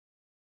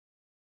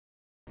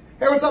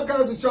Hey, what's up,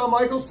 guys? It's John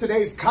Michaels.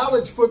 Today's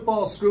college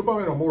football scoop.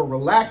 I'm in a more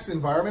relaxed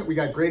environment. We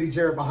got Grady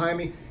Jarrett behind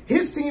me.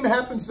 His team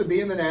happens to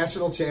be in the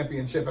national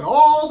championship, and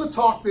all the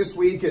talk this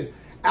week is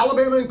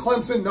Alabama and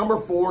Clemson, number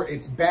 4.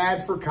 It's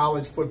bad for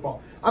college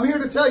football. I'm here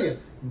to tell you,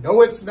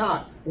 no, it's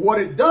not.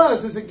 What it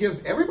does is it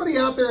gives everybody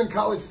out there in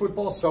college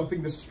football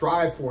something to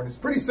strive for, and it's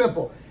pretty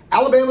simple.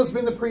 Alabama's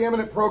been the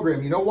preeminent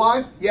program. You know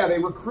why? Yeah, they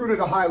recruit at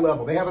a high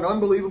level. They have an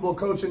unbelievable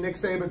coach in Nick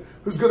Saban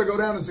who's going to go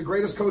down as the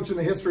greatest coach in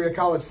the history of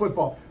college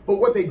football. But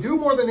what they do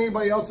more than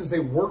anybody else is they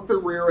work their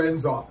rear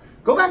ends off.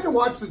 Go back and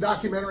watch the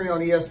documentary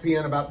on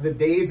ESPN about the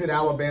days at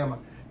Alabama.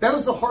 That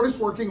is the hardest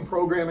working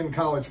program in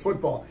college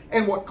football.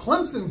 And what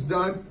Clemson's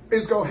done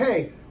is go,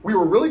 hey, we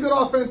were really good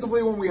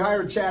offensively when we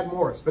hired Chad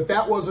Morris, but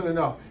that wasn't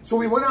enough. So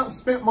we went out and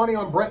spent money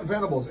on Brent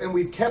Venables, and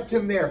we've kept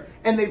him there.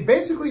 And they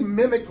basically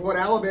mimicked what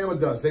Alabama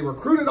does. They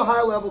recruit at a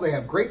high level. They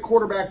have great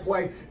quarterback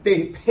play.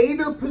 They pay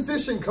their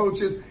position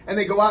coaches, and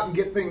they go out and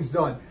get things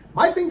done.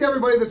 My thing to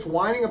everybody that's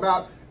whining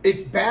about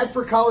it's bad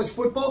for college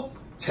football,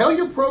 tell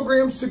your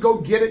programs to go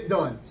get it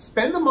done.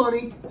 Spend the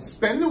money,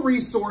 spend the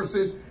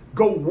resources,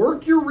 go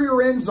work your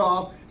rear ends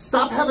off.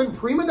 Stop having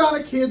prima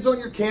donna kids on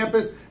your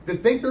campus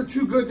that think they're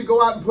too good to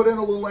go out and put in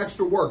a little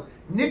extra work.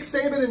 Nick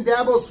Saban and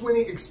Dabo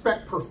Swinney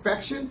expect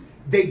perfection.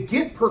 They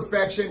get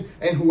perfection,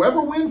 and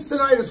whoever wins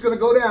tonight is going to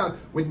go down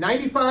with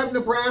 95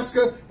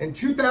 Nebraska and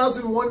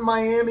 2001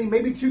 Miami,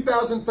 maybe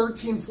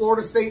 2013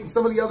 Florida State, and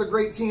some of the other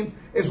great teams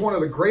as one of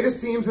the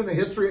greatest teams in the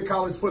history of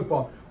college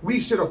football. We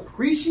should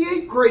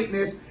appreciate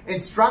greatness and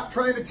stop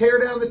trying to tear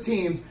down the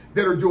teams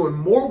that are doing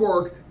more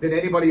work than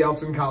anybody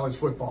else in college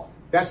football.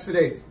 That's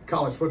today's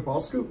college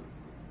football scoop.